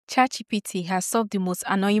ChatGPT has solved the most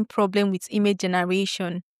annoying problem with image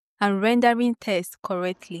generation and rendering text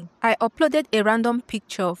correctly. I uploaded a random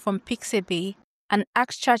picture from Pixabay and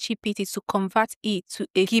asked ChatGPT to convert it to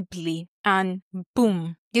a Ghibli, and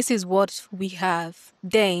boom, this is what we have.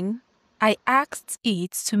 Then I asked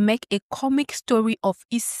it to make a comic story of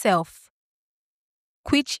itself,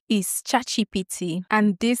 which is ChatGPT,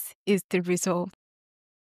 and this is the result.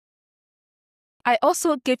 I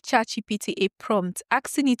also gave ChatGPT a prompt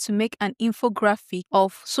asking it to make an infographic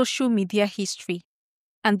of social media history.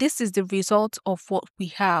 And this is the result of what we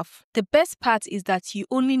have. The best part is that you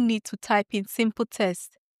only need to type in simple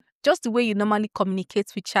text, just the way you normally communicate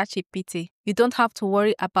with ChatGPT. You don't have to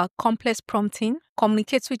worry about complex prompting.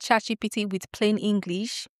 Communicate with ChatGPT with plain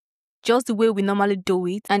English, just the way we normally do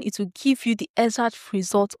it, and it will give you the exact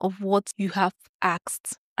result of what you have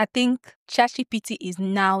asked. I think ChatGPT is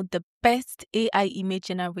now the best AI image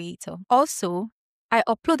generator. Also, I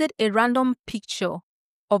uploaded a random picture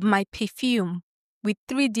of my perfume with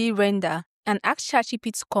 3D render and asked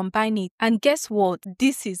ChatGPT to combine it. And guess what?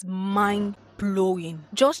 This is mind-blowing.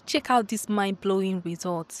 Just check out this mind-blowing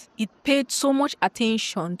results. It paid so much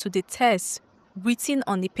attention to the text written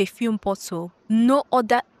on the perfume bottle. No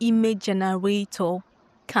other image generator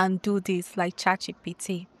can do this like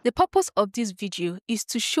ChatGPT. The purpose of this video is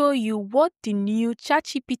to show you what the new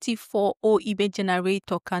ChatGPT 4.0 image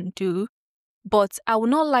generator can do, but I would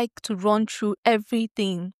not like to run through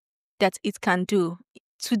everything that it can do.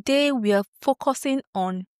 Today we are focusing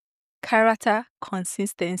on character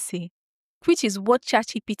consistency, which is what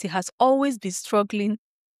ChatGPT has always been struggling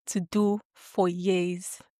to do for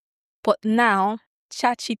years. But now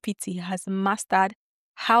ChatGPT has mastered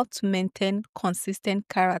how to maintain consistent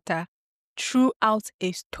character throughout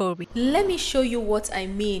a story. Let me show you what I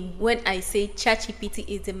mean when I say ChatGPT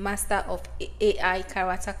is the master of AI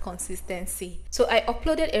character consistency. So I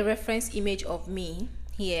uploaded a reference image of me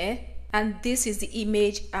here, and this is the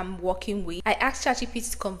image I'm working with. I asked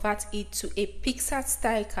ChatGPT to convert it to a Pixar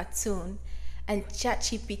style cartoon, and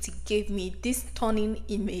ChatGPT gave me this stunning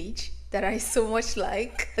image that I so much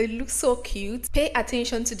like. It looks so cute. Pay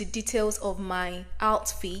attention to the details of my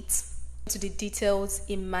outfit, to the details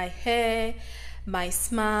in my hair, my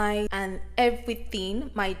smile, and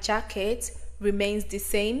everything. My jacket remains the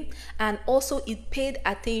same, and also it paid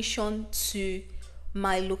attention to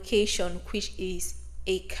my location, which is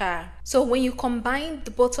a car. So when you combine the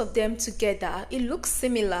both of them together, it looks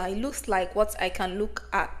similar. It looks like what I can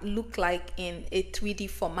look like in a 3D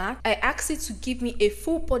format. I asked it to give me a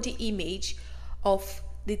full body image of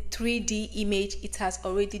the 3D image it has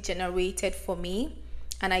already generated for me,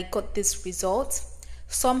 and I got this result.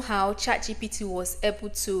 Somehow ChatGPT was able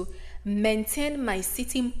to maintain my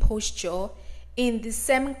sitting posture in the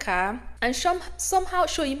same car and somehow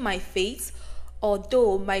showing my face,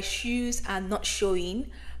 although my shoes are not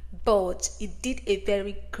showing, but it did a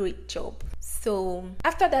very great job. So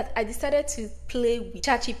after that, I decided to play with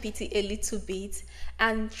ChatGPT a little bit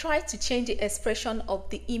and try to change the expression of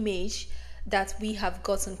the image that we have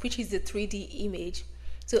gotten, which is the 3D image.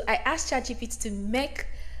 So I asked ChatGPT to make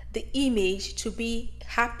the image to be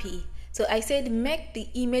happy. So I said, make the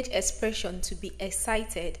image expression to be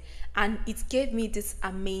excited, and it gave me this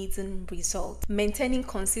amazing result. Maintaining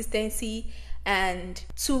consistency, and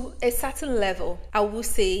to a certain level, I would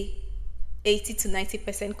say 80 to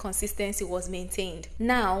 90% consistency was maintained.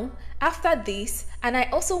 Now, after this, and I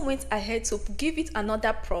also went ahead to give it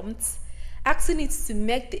another prompt, asking it to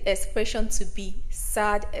make the expression to be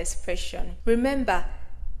sad expression. Remember,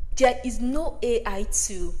 there is no AI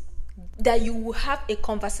tool that you will have a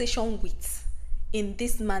conversation with in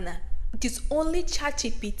this manner. It is only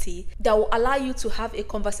ChatGPT that will allow you to have a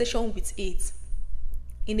conversation with it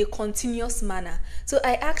in a continuous manner. So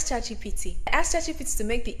I asked ChatGPT to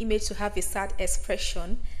make the image to have a sad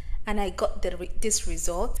expression, and I got this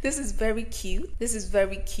result. This is very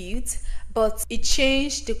cute. But it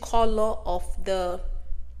changed the color of the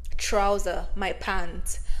trouser, my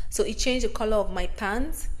pants. So it changed the color of my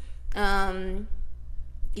pants.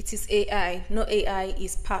 It is AI. No AI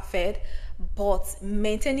is perfect, but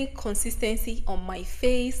maintaining consistency on my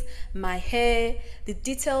face, my hair, the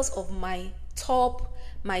details of my top,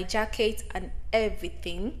 my jacket, and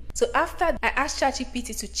everything. So after I asked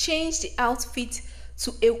ChatGPT to change the outfit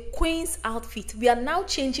to a queen's outfit. We are now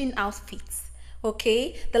changing outfits.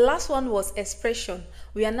 Okay, the last one was expression.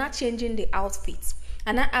 We are now changing the outfits,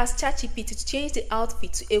 and I asked ChatGPT to change the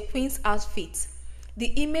outfit to a queen's outfit. The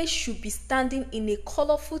image should be standing in a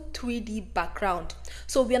colorful 3D background.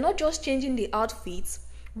 So we are not just changing the outfits,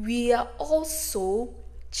 we are also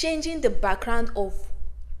changing the background of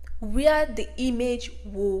where the image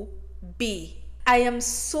will be. I am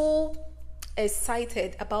so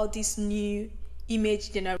excited about this new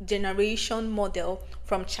image generation model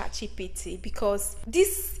from ChatGPT, because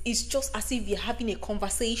this is just as if you're having a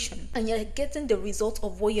conversation and you're getting the result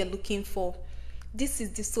of what you're looking for. This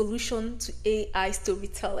is the solution to AI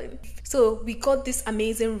storytelling. So we got this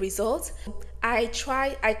amazing result. I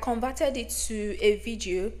converted it to a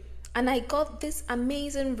video and I got this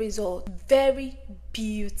amazing result. Very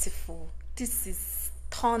beautiful. This is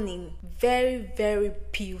stunning. Very, very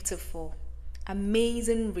beautiful.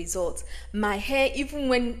 Amazing result. My hair, even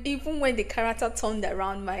when the character turned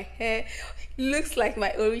around, my hair looks like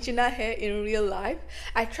my original hair in real life.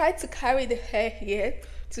 I tried to carry the hair here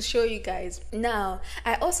to show you guys. Now,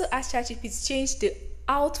 I also asked ChatGPT to change the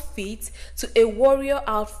outfit to a warrior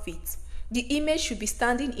outfit. The image should be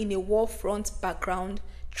standing in a war front background,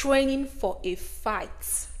 training for a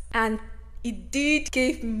fight. And it did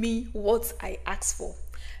give me what I asked for.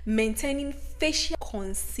 Maintaining facial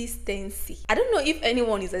consistency. I don't know if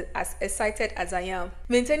anyone is as excited as I am.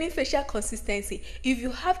 Maintaining facial consistency. If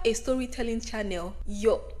you have a storytelling channel,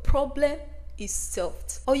 your problem is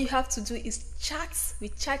solved. All you have to do is chat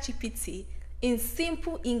with ChatGPT in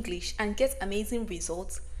simple English and get amazing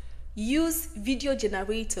results. Use video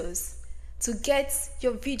generators to get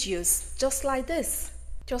your videos just like this.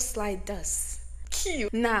 Just like this.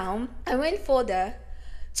 Cute. Now, I went further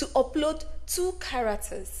to upload 2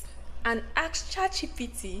 characters and ask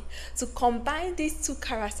ChatGPT to combine these 2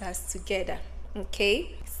 characters together.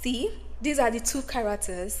 Okay, see, these are the 2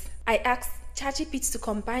 characters. I asked ChatGPT to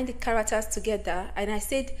combine the characters together and I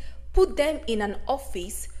said put them in an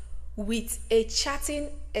office with a chatting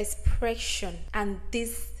expression, and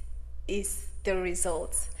this is the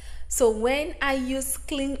result. So when I used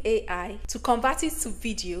Clean AI to convert it to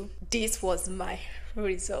video, this was my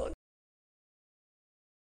result.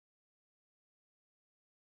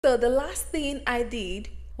 So the last thing I did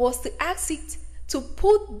was to ask it to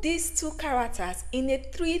put these 2 characters in a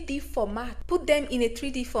 3D format. Put them in a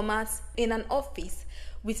 3D format in an office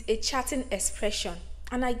with a chatting expression.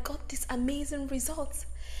 And I got this amazing result.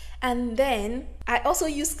 And then I also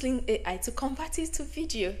used Clean AI to convert it to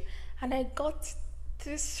video. And I got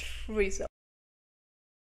this result.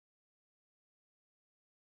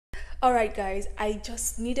 Alright guys, I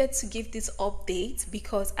just needed to give this update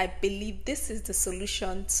because I believe this is the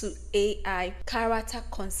solution to AI character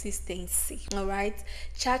consistency. Alright,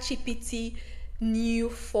 ChatGPT new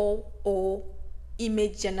 4.0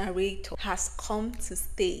 image generator has come to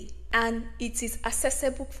stay and it is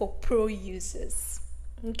accessible for pro users.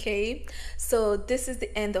 Okay, so this is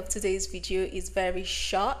the end of today's video. It's very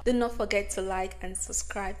short. Do not forget to like and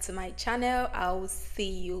subscribe to my channel. I will see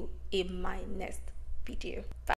you in my next video. Bye.